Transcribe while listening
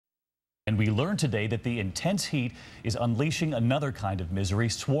And we learned today that the intense heat is unleashing another kind of misery,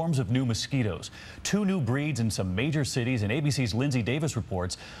 swarms of new mosquitoes. 2 new breeds in some major cities, and ABC's Lindsay Davis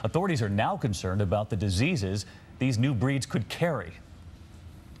reports authorities are now concerned about the diseases these new breeds could carry.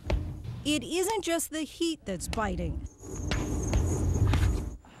 It isn't just the heat that's biting.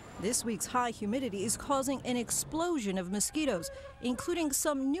 This week's high humidity is causing an explosion of mosquitoes, including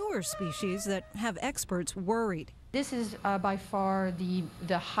some newer species that have experts worried. This is by far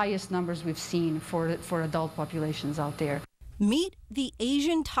the highest numbers we've seen for adult populations out there. Meet the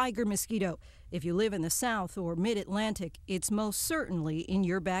Asian tiger mosquito. If you live in the South or Mid-Atlantic, it's most certainly in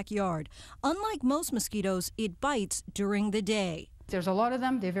your backyard. Unlike most mosquitoes, it bites during the day. There's a lot of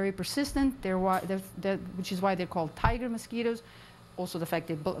them. They're very persistent, which is why they're called tiger mosquitoes. Also the fact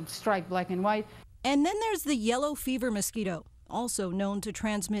they stripe black and white. And then there's the yellow fever mosquito, also known to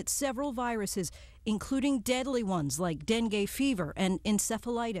transmit several viruses, including deadly ones like dengue fever and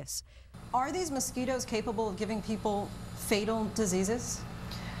encephelitis. Are these mosquitoes capable of giving people fatal diseases?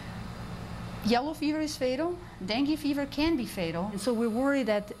 Yellow fever is fatal. Dengue fever can be fatal. And so we're worried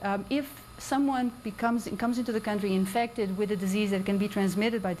that if someone comes into the country infected with a disease that can be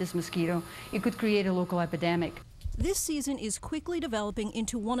transmitted by this mosquito, it could create a local epidemic. This season is quickly developing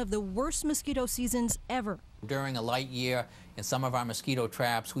into one of the worst mosquito seasons ever. During a light year, in some of our mosquito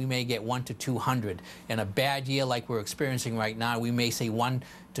traps, we may get 1 to 200. In a bad year like we're experiencing right now, we may say 1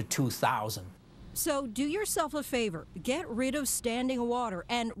 to 2,000. So do yourself a favor. Get rid of standing water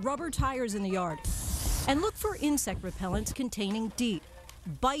and rubber tires in the yard. And look for insect repellents containing DEET.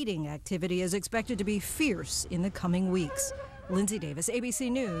 Biting activity is expected to be fierce in the coming weeks. Lindsay Davis, ABC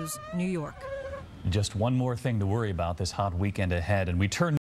News, New York. Just one more thing to worry about this hot weekend ahead, and we turn